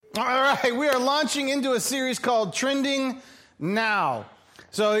All right, we are launching into a series called Trending Now.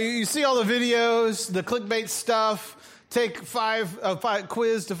 So you see all the videos, the clickbait stuff. Take five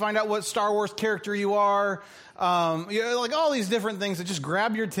quiz to find out what Star Wars character you are. Like all these different things that just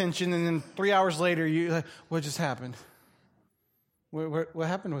grab your attention, and then 3 hours later, what just happened? What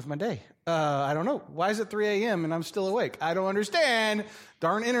happened with my day? I don't know. Why is it 3 a.m. and I'm still awake? I don't understand.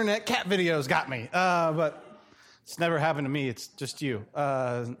 Darn internet cat videos got me. But it's never happened to me. It's just you.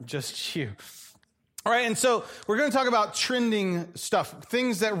 Just you. All right, and so we're going to talk about trending stuff,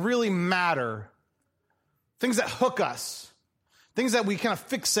 things that really matter, things that hook us, things that we kind of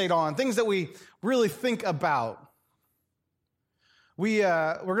fixate on, things that we really think about.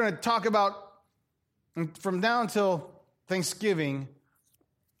 We're going to talk about, from now until Thanksgiving,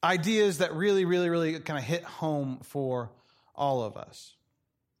 ideas that really, really, really kind of hit home for all of us.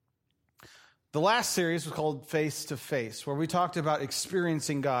 The last series was called Face to Face, where we talked about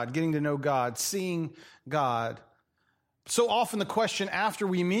experiencing God, getting to know God, seeing God. So often the question after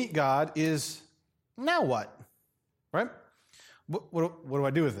we meet God is, now what? Right? What do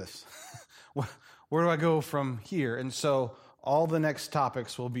I do with this? Where do I go from here? And so all the next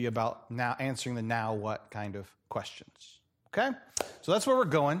topics will be about now answering the now what kind of questions. Okay? So that's where we're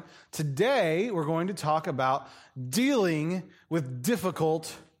going. Today, we're going to talk about dealing with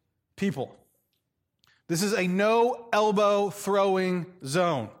difficult people. This is a no elbow throwing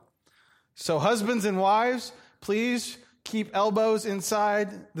zone. So husbands and wives, please keep elbows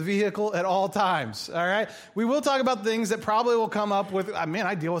inside the vehicle at all times, all right? We will talk about things that probably will come up with, man,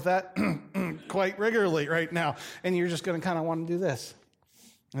 I deal with that quite regularly right now, and you're just going to kind of want to do this.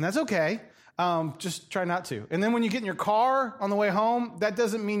 And that's okay. Just try not to. And then when you get in your car on the way home, that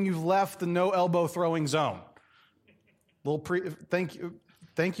doesn't mean you've left the no elbow throwing zone. Thank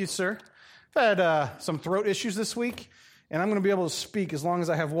you, sir. I've had some throat issues this week, and I'm going to be able to speak as long as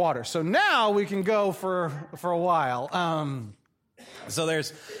I have water. So now we can go for a while. So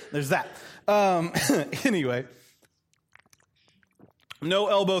there's that. Anyway, no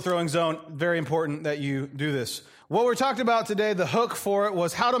elbow throwing zone. Very important that you do this. What we're talking about today, the hook for it,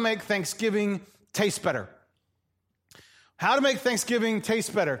 was how to make Thanksgiving taste better. How to make Thanksgiving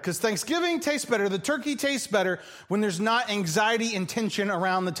taste better. Because Thanksgiving tastes better, the turkey tastes better when there's not anxiety and tension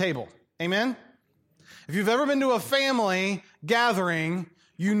around the table. Amen? If you've ever been to a family gathering,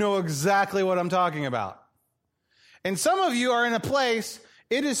 you know exactly what I'm talking about. And some of you are in a place,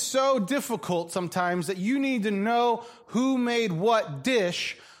 it is so difficult sometimes that you need to know who made what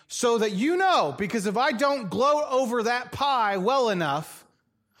dish so that you know, because if I don't gloat over that pie well enough,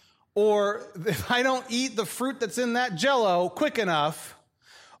 or if I don't eat the fruit that's in that Jell-O quick enough,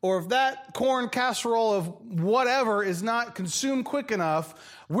 or if that corn casserole of whatever is not consumed quick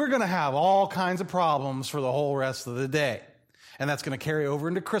enough, we're going to have all kinds of problems for the whole rest of the day. And that's going to carry over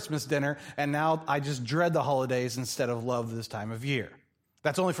into Christmas dinner. And now I just dread the holidays instead of love this time of year.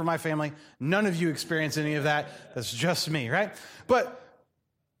 That's only for my family. None of you experience any of that. That's just me, right?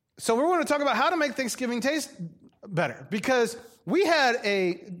 So we're going to talk about how to make Thanksgiving taste better. Because we had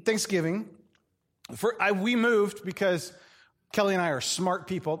a Thanksgiving. We moved because Kelly and I are smart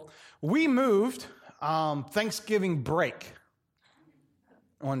people. We moved Thanksgiving break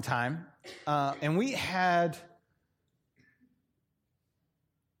one time, and we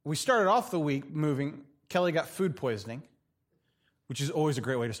started off the week moving. Kelly got food poisoning, which is always a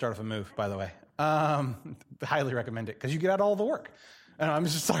great way to start off a move, by the way. Highly recommend it, because you get out all the work. I'm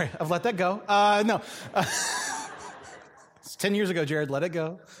just sorry, I've let that go. No. It's 10 years ago, Jared. Let it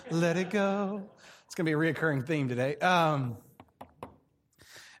go. Let it go. It's going to be a reoccurring theme today.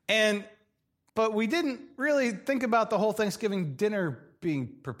 But we didn't really think about the whole Thanksgiving dinner being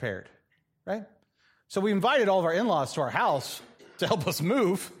prepared, right? So we invited all of our in-laws to our house to help us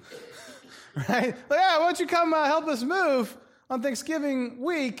move, right? Like, yeah, why don't you come help us move on Thanksgiving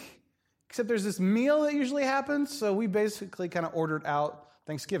week? Except there's this meal that usually happens, so we basically kind of ordered out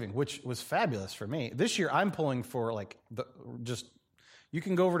Thanksgiving, which was fabulous for me. This year, I'm pulling for you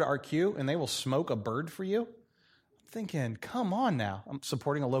can go over to RQ and they will smoke a bird for you. I'm thinking, come on now. I'm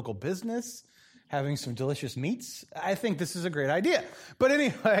supporting a local business, having some delicious meats. I think this is a great idea. But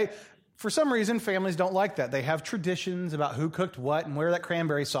anyway, for some reason, families don't like that. They have traditions about who cooked what and where that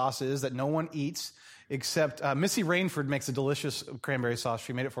cranberry sauce is that no one eats, except Missy Rainford makes a delicious cranberry sauce.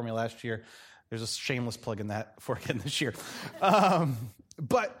 She made it for me last year. There's a shameless plug in that for again this year.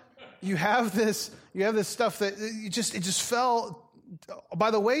 But you have this stuff that it just fell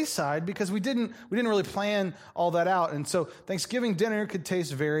by the wayside because we didn't really plan all that out. And so Thanksgiving dinner could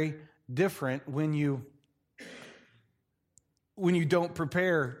taste very different when you don't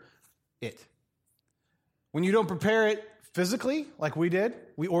prepare it. When you don't prepare it physically, like we did,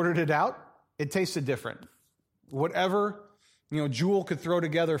 we ordered it out, it tasted different. Whatever, Jewel could throw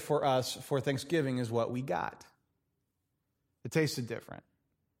together for us for Thanksgiving is what we got. It tasted different.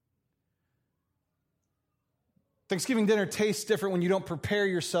 Thanksgiving dinner tastes different when you don't prepare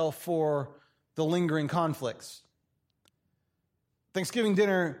yourself for the lingering conflicts. Thanksgiving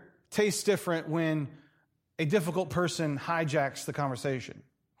dinner tastes different when a difficult person hijacks the conversation.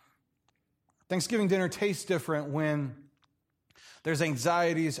 Thanksgiving dinner tastes different when there's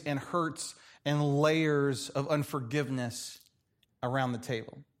anxieties and hurts and layers of unforgiveness around the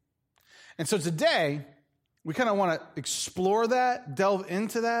table. And so today, we kind of want to explore that, delve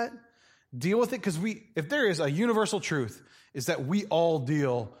into that, deal with it, because if there is a universal truth, is that we all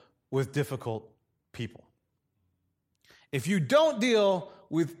deal with difficult people. If you don't deal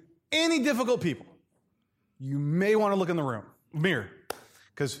with any difficult people, you may want to look in the mirror,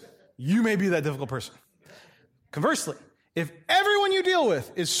 because you may be that difficult person. Conversely, if everyone you deal with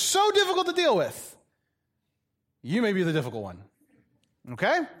is so difficult to deal with, you may be the difficult one.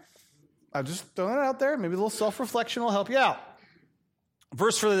 Okay? I'm just throwing it out there. Maybe a little self-reflection will help you out.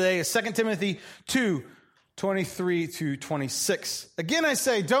 Verse for the day is 2 Timothy 2, 23 to 26. Again, I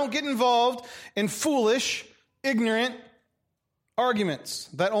say, don't get involved in foolish, ignorant arguments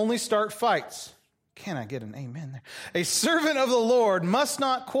that only start fights. Can I get an amen there? A servant of the Lord must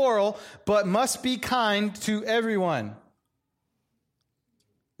not quarrel, but must be kind to everyone.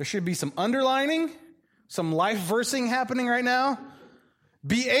 There should be some underlining, some life versing happening right now.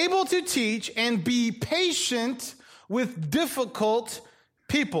 Be able to teach and be patient with difficult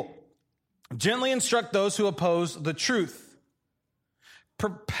people. Gently instruct those who oppose the truth.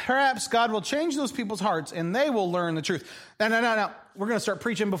 Perhaps God will change those people's hearts and they will learn the truth. No. We're going to start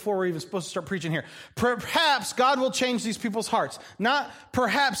preaching before we're even supposed to start preaching here. Perhaps God will change these people's hearts. Not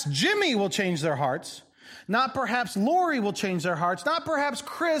perhaps Jimmy will change their hearts. Not perhaps Lori will change their hearts. Not perhaps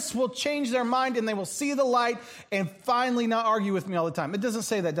Chris will change their mind and they will see the light and finally not argue with me all the time. It doesn't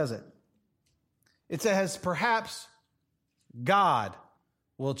say that, does it? It says perhaps God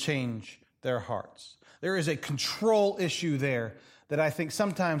will change their hearts. There is a control issue there that I think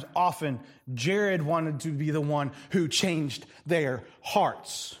sometimes, often, Jared wanted to be the one who changed their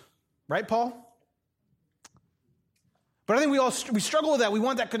hearts. Right, Paul? But I think we struggle with that. We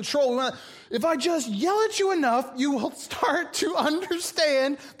want that control. If I just yell at you enough, you will start to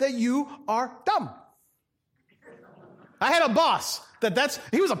understand that you are dumb. I had a boss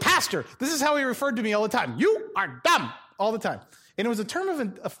he was a pastor. This is how he referred to me all the time. You are dumb all the time. And it was a term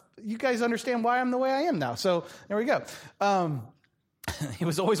of you guys understand why I'm the way I am now. So there we go. It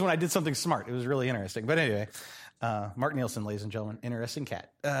was always when I did something smart. It was really interesting. But anyway, Mark Nielsen, ladies and gentlemen, interesting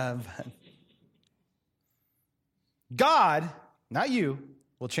cat. God, not you,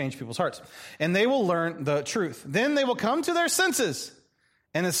 will change people's hearts, and they will learn the truth. Then they will come to their senses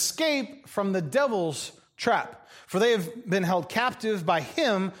and escape from the devil's trap, for they have been held captive by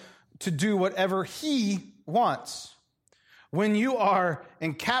him to do whatever he wants. When you are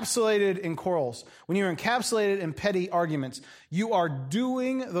encapsulated in quarrels, when you're encapsulated in petty arguments, you are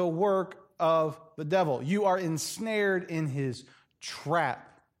doing the work of the devil. You are ensnared in his trap.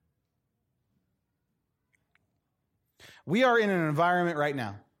 We are in an environment right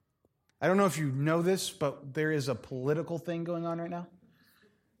now. I don't know if you know this, but there is a political thing going on right now.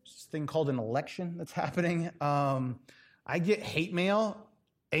 There's this thing called an election that's happening. I get hate mail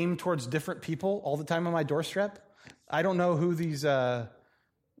aimed towards different people all the time on my doorstep. I don't know who these the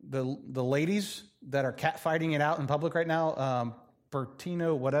ladies that are catfighting it out in public right now,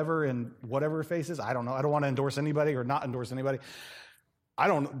 Bertino, whatever, and whatever faces. I don't know. I don't want to endorse anybody or not endorse anybody. I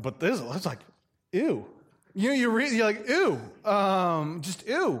don't. But it's like, ew. You're like, ew. Just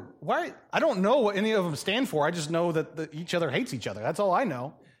ew. Why? I don't know what any of them stand for. I just know that each other hates each other. That's all I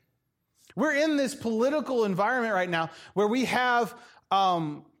know. We're in this political environment right now where we have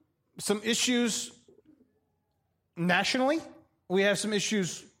some issues nationally. We have some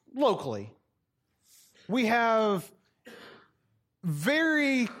issues locally. We have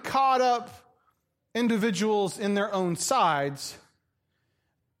very caught up individuals in their own sides.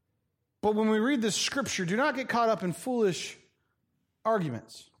 But when we read this scripture, do not get caught up in foolish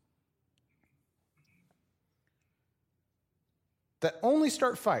arguments that only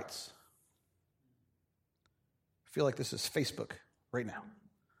start fights. I feel like this is Facebook right now.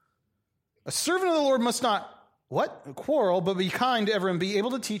 A servant of the Lord must not, quarrel, but be kind to everyone, be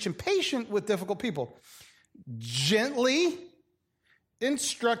able to teach and patient with difficult people. Gently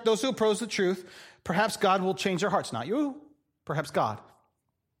instruct those who oppose the truth. Perhaps God will change their hearts. Not you, perhaps God.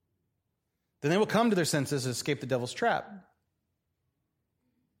 Then they will come to their senses and escape the devil's trap.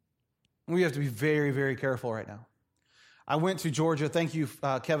 We have to be very, very careful right now. I went to Georgia. Thank you,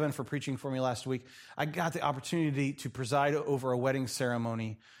 Kevin, for preaching for me last week. I got the opportunity to preside over a wedding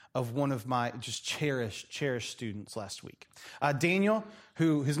ceremony of one of my just cherished students last week. Daniel,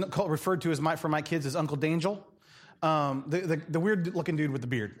 who is referred to as for my kids as Uncle Dangel, the weird-looking dude with the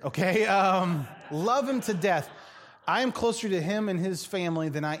beard, okay? Love him to death. I am closer to him and his family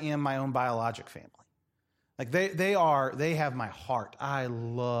than I am my own biologic family. Like they have my heart. I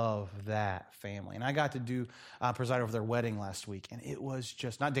love that family. And I got to preside over their wedding last week. And it was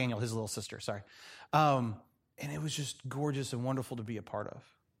just, not Daniel, his little sister, sorry. And it was just gorgeous and wonderful to be a part of.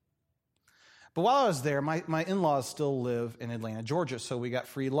 But while I was there, my in-laws still live in Atlanta, Georgia. So we got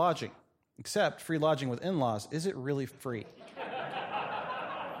free lodging. Except free lodging with in-laws, is it really free?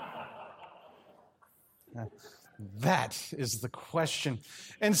 That is the question.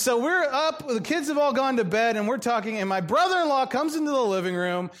 And so we're up, the kids have all gone to bed, and we're talking, and my brother-in-law comes into the living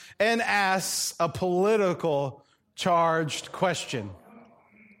room and asks a political charged question.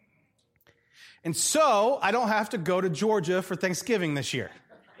 And so I don't have to go to Georgia for Thanksgiving this year.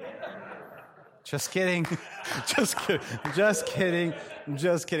 Just kidding. Just kidding.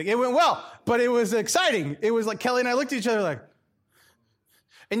 It went well, but it was exciting. It was like Kelly and I looked at each other like,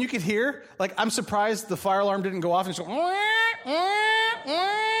 and you could hear, like, I'm surprised the fire alarm didn't go off and just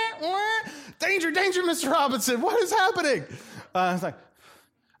danger, Mr. Robinson, what is happening? I was like,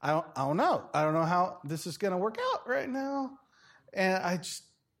 I don't know. I don't know how this is going to work out right now. And I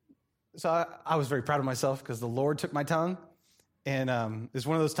was very proud of myself because the Lord took my tongue. And it's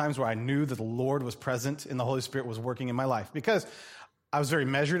one of those times where I knew that the Lord was present and the Holy Spirit was working in my life. Because I was very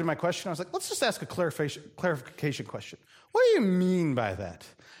measured in my question. I was like, let's just ask a clarification question. What do you mean by that?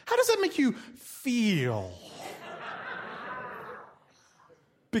 How does that make you feel?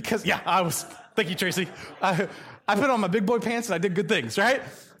 Because, thank you, Tracy. I put on my big boy pants and I did good things, right?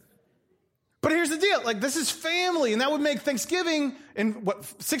 But here's the deal. Like, this is family, and that would make Thanksgiving in,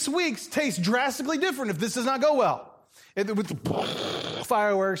 6 weeks taste drastically different if this does not go well. With the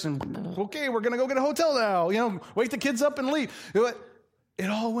fireworks and, okay, we're going to go get a hotel now. Wake the kids up and leave. It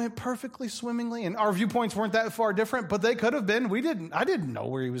all went perfectly swimmingly, and our viewpoints weren't that far different, but they could have been. I didn't know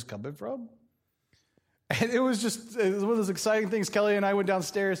where he was coming from. And it was one of those exciting things. Kelly and I went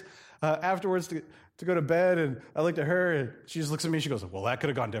downstairs afterwards to go to bed, and I looked at her, and she just looks at me, and she goes, well, that could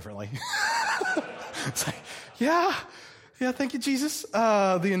have gone differently. It's like, yeah, thank you, Jesus.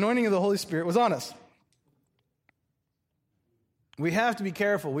 The anointing of the Holy Spirit was on us. We have to be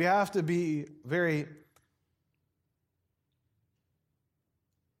careful. We have to be very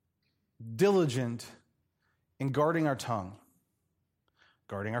diligent in guarding our tongue,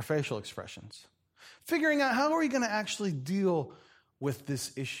 guarding our facial expressions, figuring out how are we going to actually deal with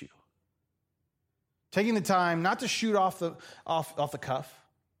this issue. Taking the time not to shoot off the cuff,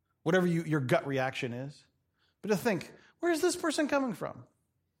 whatever your gut reaction is, but to think, where is this person coming from?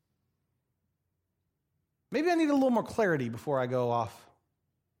 Maybe I need a little more clarity before I go off.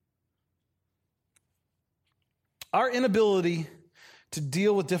 Our inability to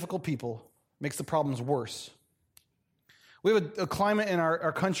deal with difficult people makes the problems worse. We have a climate in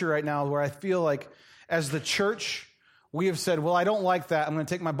our country right now where I feel like as the church, we have said, well, I don't like that. I'm going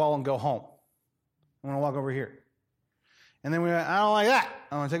to take my ball and go home. I'm going to walk over here. And then I don't like that.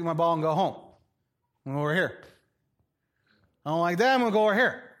 I'm going to take my ball and go home. I'm going to go over here. I don't like that. I'm going to go over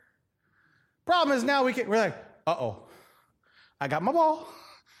here. Problem is now we're like, I got my ball.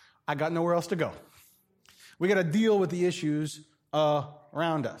 I got nowhere else to go. We got to deal with the issues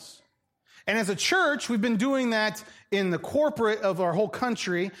around us. And as a church, we've been doing that in the corporate of our whole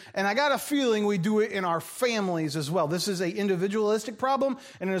country, and I got a feeling we do it in our families as well. This is an individualistic problem,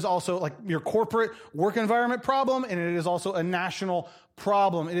 and it is also like your corporate work environment problem, and it is also a national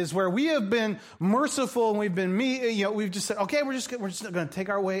problem. It is where we have been merciful, and we've just said, okay, we're just going to take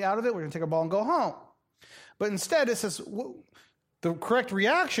our way out of it. We're going to take our ball and go home. But instead, it says the correct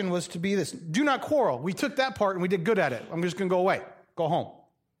reaction was to be this: do not quarrel. We took that part and we did good at it. I'm just going to go away, go home.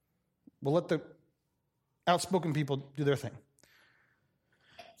 We'll let the outspoken people do their thing.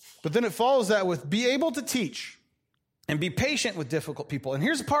 But then it follows that with be able to teach and be patient with difficult people. And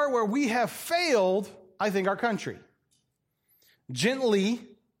here's the part where we have failed, I think, our country. Gently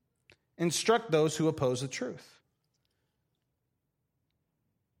instruct those who oppose the truth.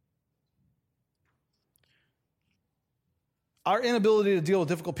 Our inability to deal with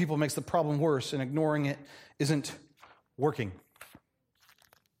difficult people makes the problem worse, and ignoring it isn't working.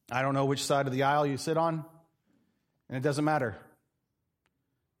 I don't know which side of the aisle you sit on, and it doesn't matter.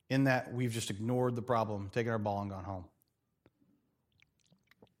 In that, we've just ignored the problem, taken our ball and gone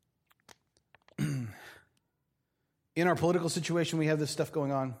home. In our political situation, we have this stuff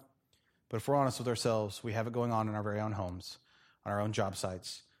going on. But if we're honest with ourselves, we have it going on in our very own homes, on our own job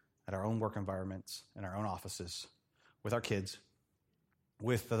sites, at our own work environments, in our own offices, with our kids,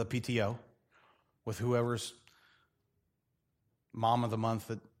 with the PTO, with whoever's mom of the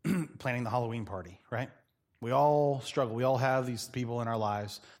month at planning the Halloween party, right? We all struggle. We all have these people in our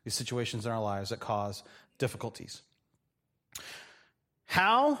lives, these situations in our lives that cause difficulties.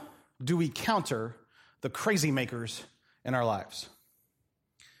 How do we counter the crazy makers in our lives?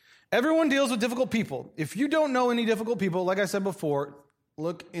 Everyone deals with difficult people. If you don't know any difficult people, like I said before,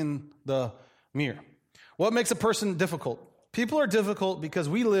 look in the mirror. What makes a person difficult? People are difficult because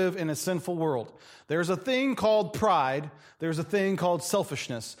we live in a sinful world. There's a thing called pride. There's a thing called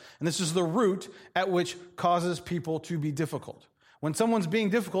selfishness. And this is the root at which causes people to be difficult. When someone's being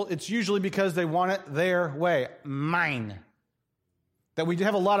difficult, it's usually because they want it their way. Mine. That we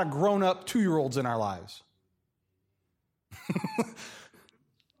have a lot of grown-up 2-year-olds in our lives.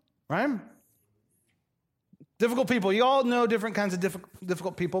 Right? Difficult people. You all know different kinds of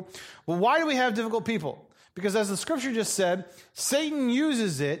difficult people. Well, why do we have difficult people? Because as the scripture just said, Satan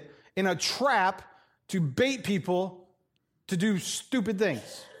uses it in a trap to bait people to do stupid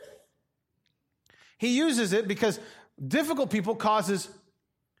things. He uses it because difficult people causes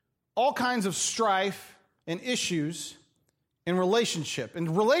all kinds of strife and issues in relationship.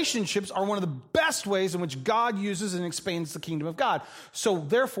 And relationships are one of the best ways in which God uses and expands the kingdom of God. So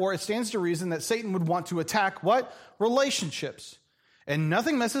therefore, it stands to reason that Satan would want to attack what? Relationships. And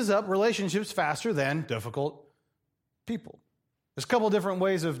nothing messes up relationships faster than difficult people. There's a couple of different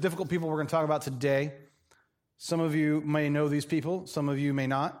ways of difficult people we're going to talk about today. Some of you may know these people. Some of you may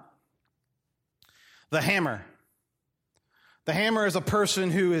not. The hammer. The hammer is a person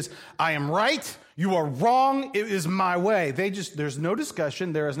who is, I am right, you are wrong, it is my way. There's no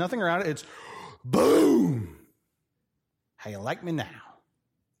discussion, there is nothing around it. It's boom. How you like me now?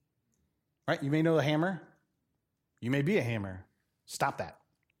 Right? You may know the hammer. You may be a hammer. Stop that.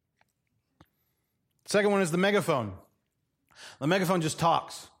 Second one is the megaphone. The megaphone just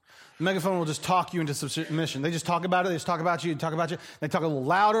talks. The megaphone will just talk you into submission. They just talk about it. They just talk about you. Talk about you. They talk a little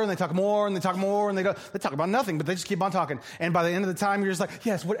louder, and they talk more, and they talk more, and they talk about nothing, but they just keep on talking. And by the end of the time, you're just like,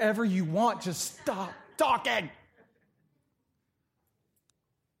 yes, whatever you want, just stop talking.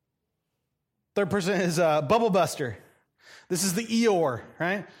 Third person is Bubble Buster. This is the Eeyore,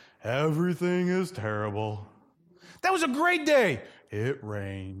 right? Everything is terrible. That was a great day. It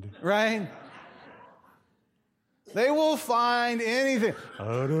rained, right? They will find anything.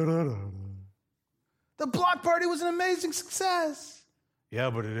 The block party was an amazing success. Yeah,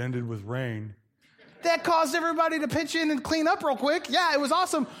 but it ended with rain. That caused everybody to pitch in and clean up real quick. Yeah, it was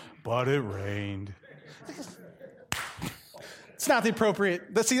awesome. But it rained. It's not the appropriate.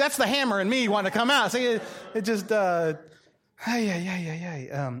 See, that's the hammer in me wanting to come out. See, it just, none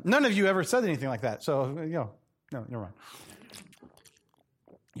of you ever said anything like that. So, no, never mind.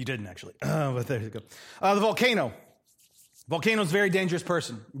 You didn't actually, but there you go. The volcano. Volcano is a very dangerous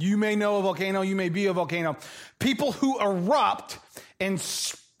person. You may know a volcano. You may be a volcano. People who erupt and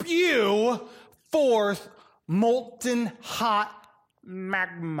spew forth molten hot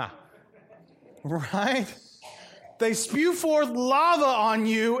magma. Right? They spew forth lava on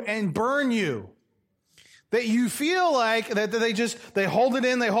you and burn you. That you feel like that they hold it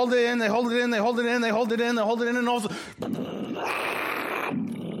in, they hold it in, they hold it in, they hold it in, they hold it in, they hold it in, and also...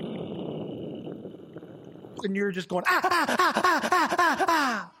 And you're just going,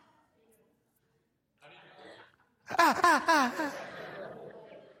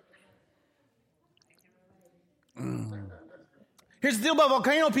 Here's the deal about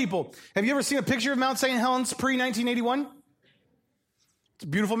volcano people. Have you ever seen a picture of Mount St. Helens pre-1981? It's a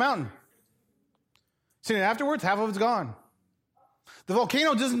beautiful mountain. Seen it afterwards, half of it's gone. The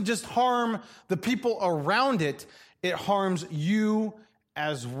volcano doesn't just harm the people around it, it harms you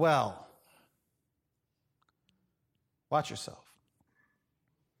as well. Watch yourself.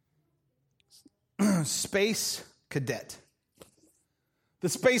 Space cadet. The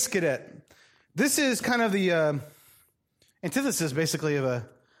space cadet. This is kind of the antithesis, basically, of a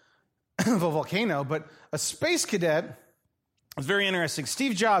volcano, but a space cadet is very interesting.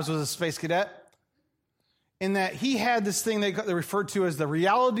 Steve Jobs was a space cadet in that he had this thing they referred to as the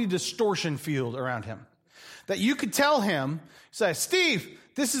reality distortion field around him. That you could tell him, say, Steve,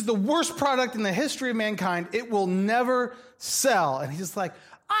 this is the worst product in the history of mankind. It will never sell. And he's just like,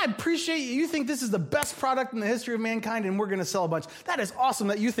 I appreciate you. You think this is the best product in the history of mankind, and we're going to sell a bunch. That is awesome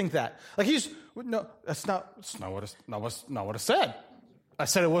that you think that. Like no, that's not what I said. I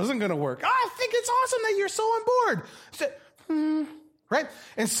said it wasn't going to work. I think it's awesome that you're so on board. Right?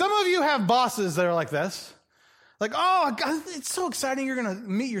 And some of you have bosses that are like this. Like, oh, God, it's so exciting. You're going to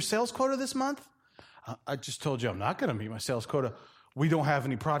meet your sales quota this month. I just told you I'm not going to meet my sales quota. We don't have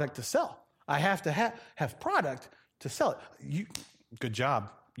any product to sell. I have to have product to sell it. Good job.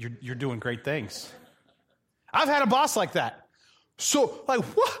 You're doing great things. I've had a boss like that. So, like,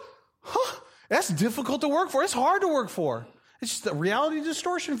 what? Huh? That's difficult to work for. It's hard to work for. It's just a reality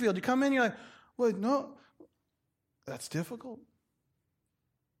distortion field. You come in, you're like, well, no, that's difficult.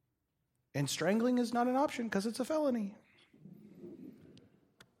 And strangling is not an option because it's a felony.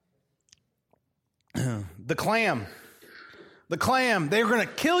 The clam, they're going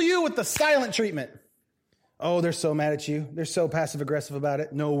to kill you with the silent treatment. Oh, they're so mad at you. They're so passive aggressive about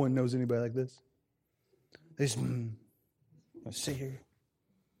it. No one knows anybody like this. They just, let's see here.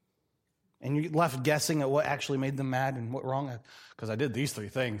 And you're left guessing at what actually made them mad and what wrong. Because I did these 3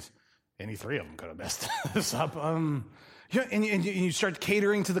 things. Any 3 of them could have messed this up. And you start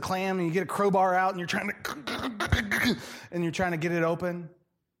catering to the clam, and you get a crowbar out, and you're trying to get it open.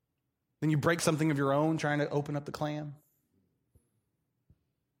 Then you break something of your own trying to open up the clam.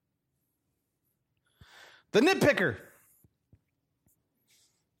 The nitpicker.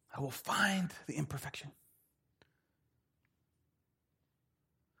 I will find the imperfection.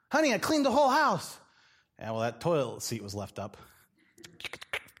 Honey, I cleaned the whole house. Yeah, well, that toilet seat was left up.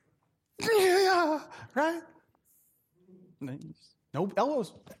 Yeah, right? No, elbow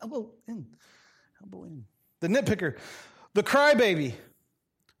in. The nitpicker. The crybaby.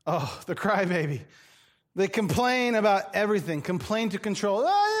 Oh, the crybaby. They complain about everything. Complain to control.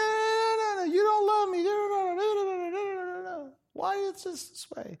 Oh, you don't love me. Why is this this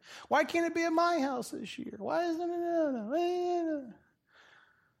way? Why can't it be at my house this year? Why isn't it?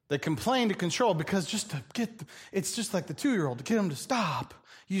 They complain to control because just to get, it's just like the 2-year-old, to get them to stop,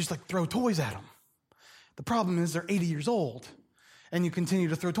 you just like throw toys at them. The problem is they're 80 years old and you continue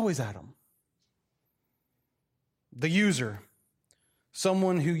to throw toys at them. The user,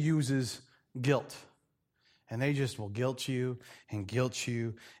 someone who uses guilt. And they just will guilt you and guilt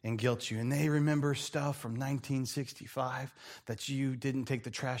you and guilt you. And they remember stuff from 1965 that you didn't take the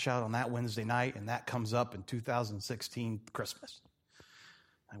trash out on that Wednesday night, and that comes up in 2016 Christmas.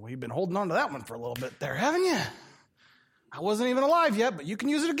 Well, you've been holding on to that one for a little bit there, haven't you? I wasn't even alive yet, but you can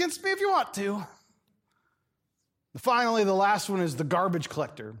use it against me if you want to. Finally, the last one is the garbage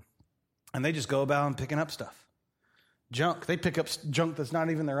collector. And they just go about picking up stuff. Junk. They pick up junk that's not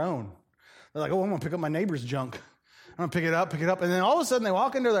even their own. They're like, oh, I'm going to pick up my neighbor's junk. I'm going to pick it up. And then all of a sudden they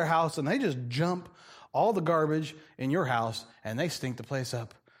walk into their house and they just jump all the garbage in your house and they stink the place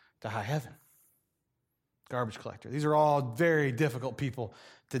up to high heaven. Garbage collector. These are all very difficult people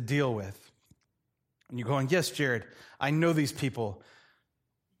to deal with. And you're going, yes, Jared, I know these people.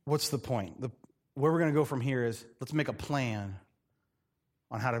 What's the point? Where we're going to go from here is let's make a plan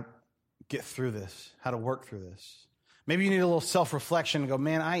on how to get through this, how to work through this. Maybe you need a little self-reflection and go,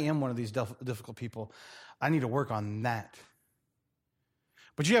 man, I am one of these difficult people. I need to work on that.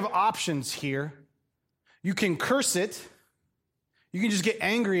 But you have options here. You can curse it. You can just get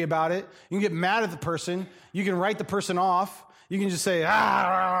angry about it. You can get mad at the person. You can write the person off. You can just say,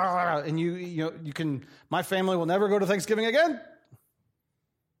 and you can, my family will never go to Thanksgiving again.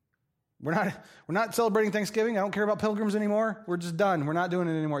 We're not celebrating Thanksgiving. I don't care about pilgrims anymore. We're just done. We're not doing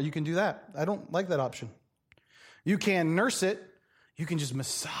it anymore. You can do that. I don't like that option. You can nurse it. You can just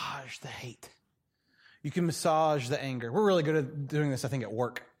massage the hate. You can massage the anger. We're really good at doing this, I think, at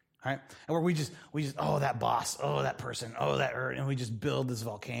work. Right? And where we just, oh, that boss, oh, that person, oh, that hurt. And we just build this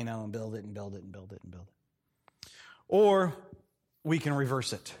volcano and build it and build it and build it and build it. Or we can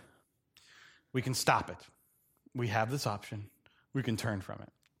reverse it. We can stop it. We have this option. We can turn from it.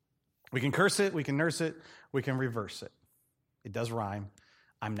 We can curse it. We can nurse it. We can reverse it. It does rhyme.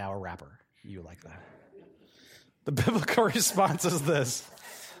 I'm now a rapper. You like that. The biblical response is this.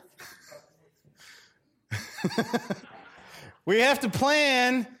 We have to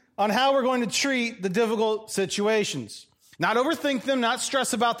plan on how we're going to treat the difficult situations. Not overthink them, not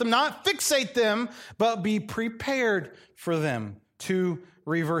stress about them, not fixate them, but be prepared for them to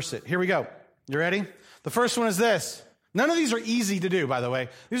reverse it. Here we go. You ready? The first one is this. None of these are easy to do, by the way.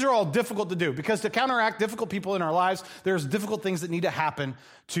 These are all difficult to do because to counteract difficult people in our lives, there's difficult things that need to happen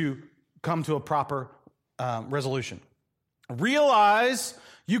to come to a proper resolution. Realize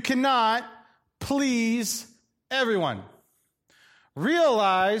you cannot please everyone.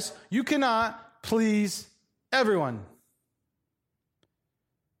 Realize you cannot please everyone.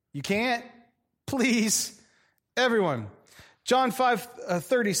 You can't please everyone. John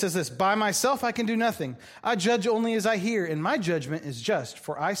 5:30 says this, by myself I can do nothing. I judge only as I hear, and my judgment is just,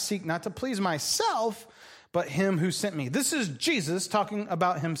 for I seek not to please myself, but him who sent me. This is Jesus talking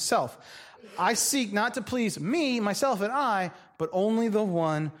about himself. I seek not to please me, myself, and I, but only the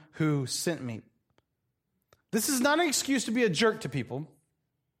one who sent me. This is not an excuse to be a jerk to people,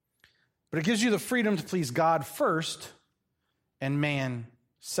 but it gives you the freedom to please God first and man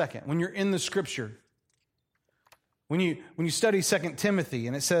second. When you're in the scripture, when you study 2 Timothy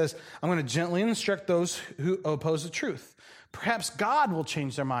and it says, I'm going to gently instruct those who oppose the truth. Perhaps God will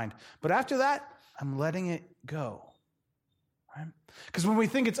change their mind. But after that, I'm letting it go. Right? Because when we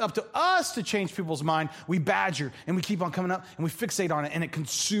think it's up to us to change people's mind, we badger and we keep on coming up and we fixate on it and it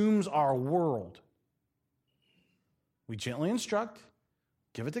consumes our world. We gently instruct,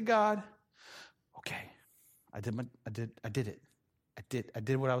 give it to God. Okay, I did it. I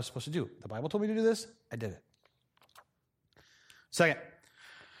did what I was supposed to do. The Bible told me to do this. I did it. Second,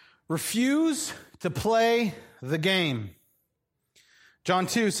 refuse to play the game. John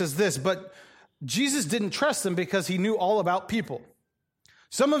 2 says this, but Jesus didn't trust them because he knew all about people.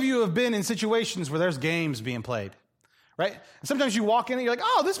 Some of you have been in situations where there's games being played, right? And sometimes you walk in and you're like,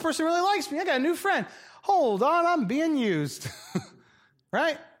 oh, this person really likes me. I got a new friend. Hold on, I'm being used,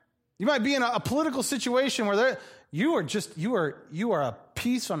 right? You might be in a political situation where you are a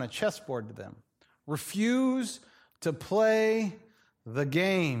piece on a chessboard to them. Refuse to play the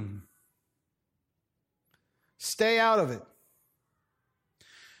game. Stay out of it.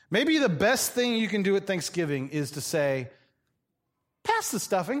 Maybe the best thing you can do at Thanksgiving is to say, pass the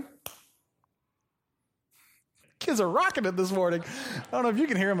stuffing. Kids are rocking it this morning. I don't know if you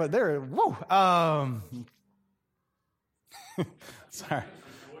can hear them, but they're, whoa. Sorry.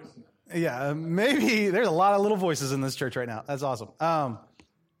 Yeah, maybe there's a lot of little voices in this church right now. That's awesome.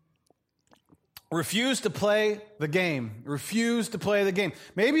 Refuse to play the game. Refuse to play the game.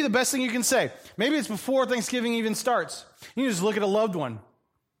 Maybe the best thing you can say, maybe it's before Thanksgiving even starts. You just look at a loved one.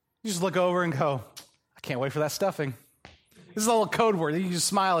 You just look over and go, I can't wait for that stuffing. This is a little code word. You just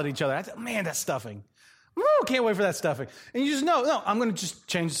smile at each other. I say, man, that stuffing. Woo, can't wait for that stuffing. And you just know, no, I'm going to just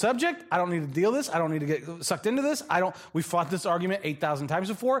change the subject. I don't need to deal with this. I don't need to get sucked into this. We fought this argument 8,000 times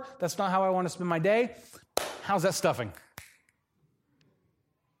before. That's not how I want to spend my day. How's that stuffing?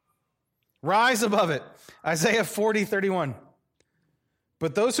 Rise above it. Isaiah 40:31.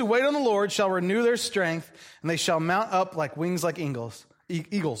 But those who wait on the Lord shall renew their strength, and they shall mount up like wings like eagles.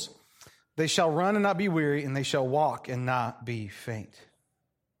 They shall run and not be weary, and they shall walk and not be faint.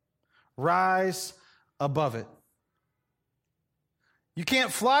 Rise above it. You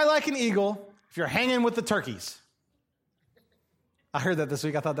can't fly like an eagle if you're hanging with the turkeys. I heard that this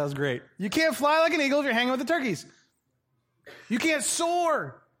week. I thought that was great. You can't fly like an eagle if you're hanging with the turkeys. You can't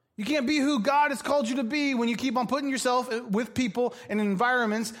soar. You can't be who God has called you to be when you keep on putting yourself with people and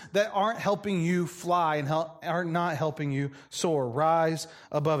environments that aren't helping you fly and are not helping you soar. Rise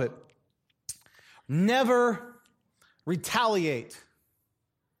above it. Never retaliate.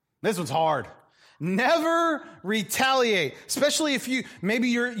 This one's hard. Never retaliate, especially if maybe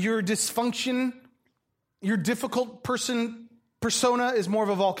your dysfunction, your difficult persona is more of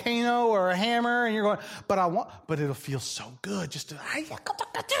a volcano or a hammer, and you're going, but it'll feel so good just to,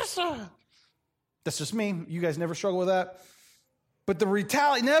 that's just me. You guys never struggle with that. But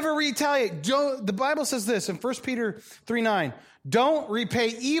never retaliate. The Bible says this in 1 Peter 3:9, don't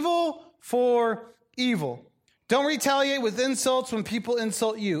repay evil for evil. Don't retaliate with insults when people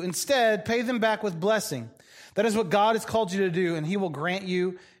insult you. Instead, pay them back with blessing. That is what God has called you to do, and he will grant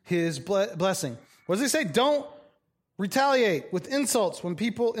you his blessing. What does he say? Don't retaliate with insults when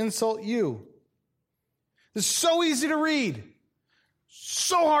people insult you. This is so easy to read.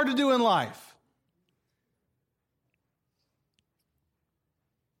 So hard to do in life.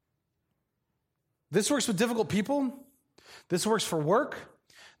 This works with difficult people. This works for work.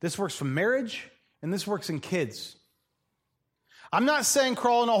 This works for marriage. And this works in kids. I'm not saying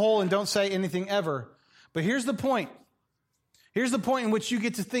crawl in a hole and don't say anything ever. But here's the point. Here's the point in which you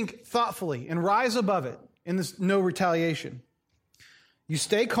get to think thoughtfully and rise above it in this no retaliation. You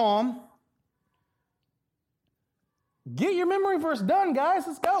stay calm. Get your memory verse done, guys.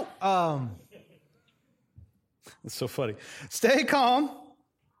 Let's go. It's so funny. Stay calm.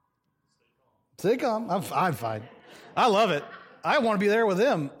 Stay calm. I'm fine. I love it. I want to be there with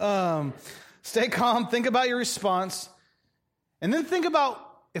him. Stay calm. Think about your response. And then think about,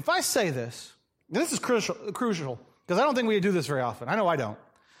 if I say this, and this is crucial, because I don't think we do this very often. I know I don't.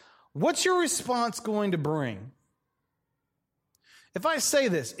 What's your response going to bring? If I say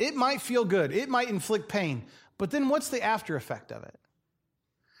this, it might feel good. It might inflict pain. But then what's the after effect of it?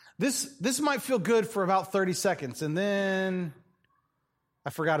 This might feel good for about 30 seconds. And then I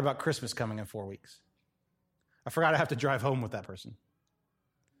forgot about Christmas coming in 4 weeks. I forgot I have to drive home with that person.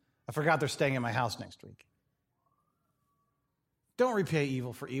 I forgot they're staying at my house next week. Don't repay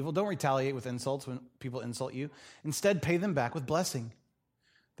evil for evil. Don't retaliate with insults when people insult you. Instead, pay them back with blessing.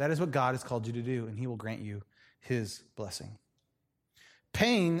 That is what God has called you to do, and he will grant you his blessing.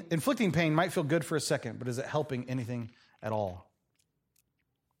 Inflicting pain might feel good for a second, but is it helping anything at all?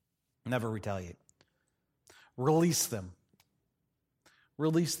 Never retaliate. Release them.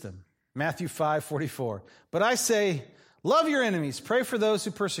 Release them. Matthew 5:44. But I say, love your enemies. Pray for those who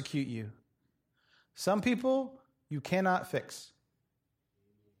persecute you. Some people you cannot fix.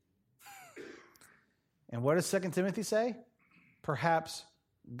 And what does 2 Timothy say? Perhaps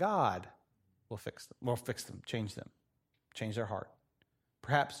God will fix them, change their heart.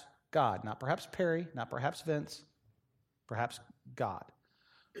 Perhaps God, not perhaps Perry, not perhaps Vince, perhaps God.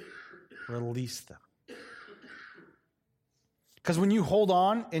 Release them. Because when you hold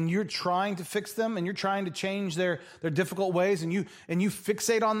on and you're trying to fix them and you're trying to change their difficult ways and you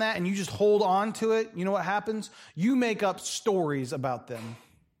fixate on that and you just hold on to it, you know what happens? You make up stories about them.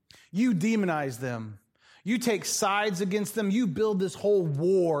 You demonize them. You take sides against them. You build this whole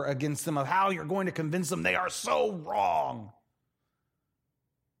war against them of how you're going to convince them they are so wrong.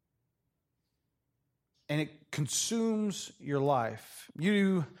 And it consumes your life.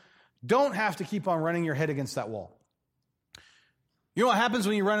 You don't have to keep on running your head against that wall. You know what happens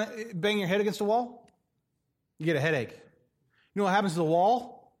when you bang your head against a wall? You get a headache. You know what happens to the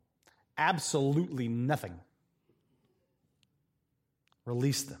wall? Absolutely nothing.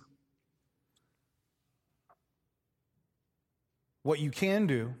 Release them. What you can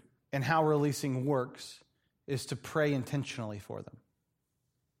do and how releasing works is to pray intentionally for them.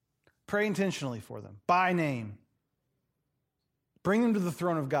 Pray intentionally for them, by name. Bring them to the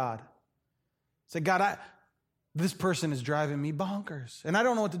throne of God. Say, God, this person is driving me bonkers, and I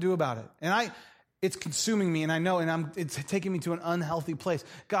don't know what to do about it. And it's consuming me, and I know, and it's taking me to an unhealthy place.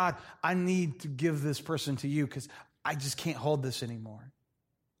 God, I need to give this person to you because I just can't hold this anymore.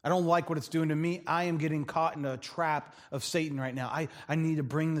 I don't like what it's doing to me. I am getting caught in a trap of Satan right now. I need to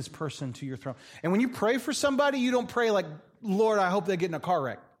bring this person to your throne. And when you pray for somebody, you don't pray like, Lord, I hope they get in a car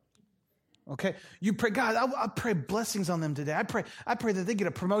wreck. Okay? You pray, God, I pray blessings on them today. I pray that they get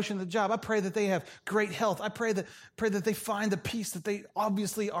a promotion at the job. I pray that they have great health. I pray that they find the peace that they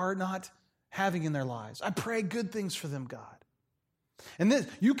obviously are not having in their lives. I pray good things for them, God. And this,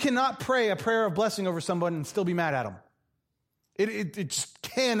 you cannot pray a prayer of blessing over someone and still be mad at them. It just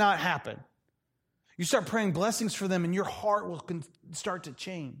cannot happen. You start praying blessings for them and your heart will start to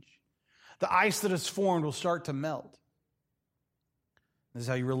change. The ice that is formed will start to melt. This is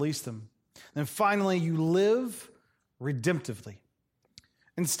how you release them. Then finally, you live redemptively.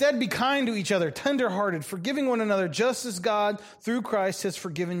 Instead, be kind to each other, tenderhearted, forgiving one another, just as God, through Christ, has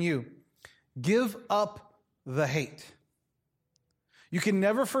forgiven you. Give up the hate. You can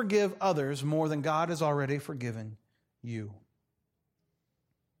never forgive others more than God has already forgiven you.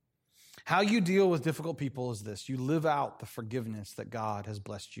 How you deal with difficult people is this. You live out the forgiveness that God has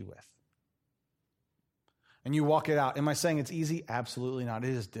blessed you with. And you walk it out. Am I saying it's easy? Absolutely not.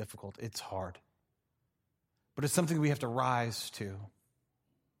 It is difficult. It's hard. But it's something we have to rise to.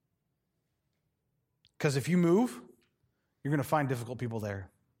 Because if you move, you're going to find difficult people there.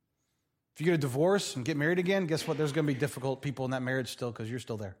 If you get a divorce and get married again, guess what? There's going to be difficult people in that marriage still because you're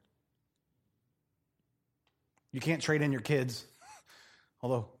still there. You can't trade in your kids.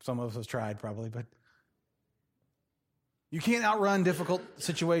 Although some of us tried probably, but you can't outrun difficult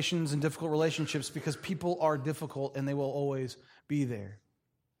situations and difficult relationships because people are difficult and they will always be there.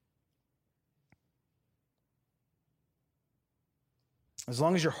 As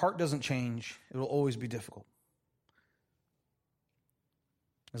long as your heart doesn't change, it will always be difficult.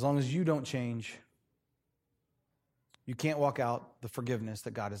 As long as you don't change, you can't walk out the forgiveness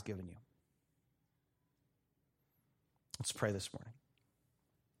that God has given you. Let's pray this morning.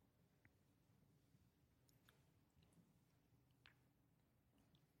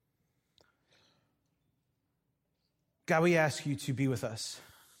 God, we ask you to be with us.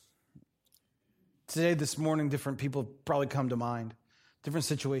 Today, this morning, different people probably come to mind. Different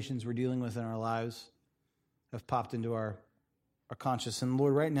situations we're dealing with in our lives have popped into our conscious. And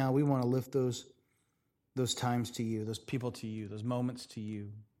Lord, right now, we want to lift those times to you, those people to you, those moments to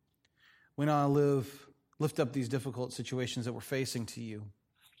you. We want to lift up these difficult situations that we're facing to you.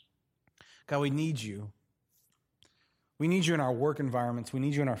 God, we need you. We need you in our work environments. We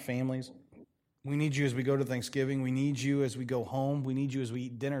need you in our families. We need you as we go to Thanksgiving. We need you as we go home. We need you as we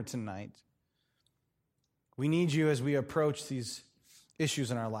eat dinner tonight. We need you as we approach these issues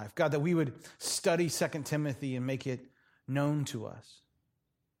in our life. God, that we would study 2 Timothy and make it known to us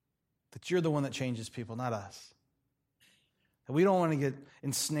that you're the one that changes people, not us. That we don't want to get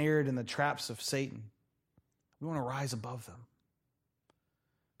ensnared in the traps of Satan. We want to rise above them.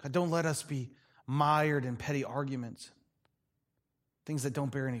 God, don't let us be mired in petty arguments, things that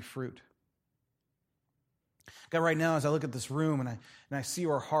don't bear any fruit. God, right now, as I look at this room and I see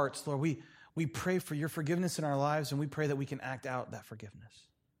our hearts, Lord, we pray for your forgiveness in our lives, and we pray that we can act out that forgiveness.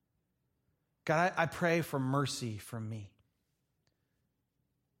 God, I pray for mercy from me,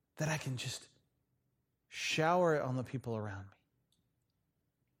 that I can just shower it on the people around me.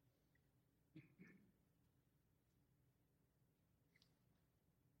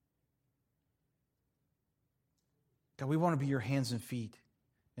 God, we want to be your hands and feet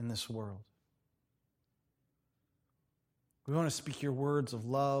in this world. We want to speak your words of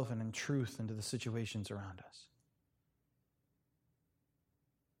love and in truth into the situations around us.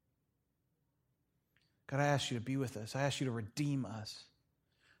 God, I ask you to be with us. I ask you to redeem us.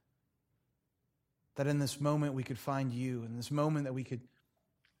 That in this moment we could find you, in this moment that we could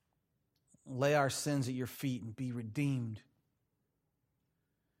lay our sins at your feet and be redeemed.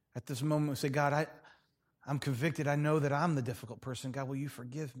 At this moment we say, God, I'm convicted. I know that I'm the difficult person. God, will you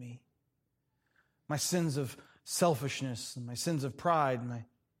forgive me? My sins of selfishness, and my sins of pride,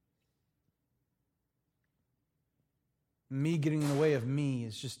 me getting in the way of me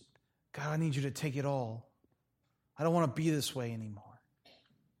is just, God, I need you to take it all. I don't want to be this way anymore.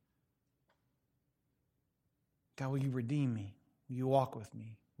 God, will you redeem me? Will you walk with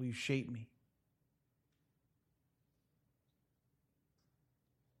me? Will you shape me?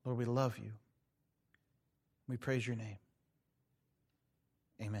 Lord, we love you. We praise your name.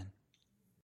 Amen.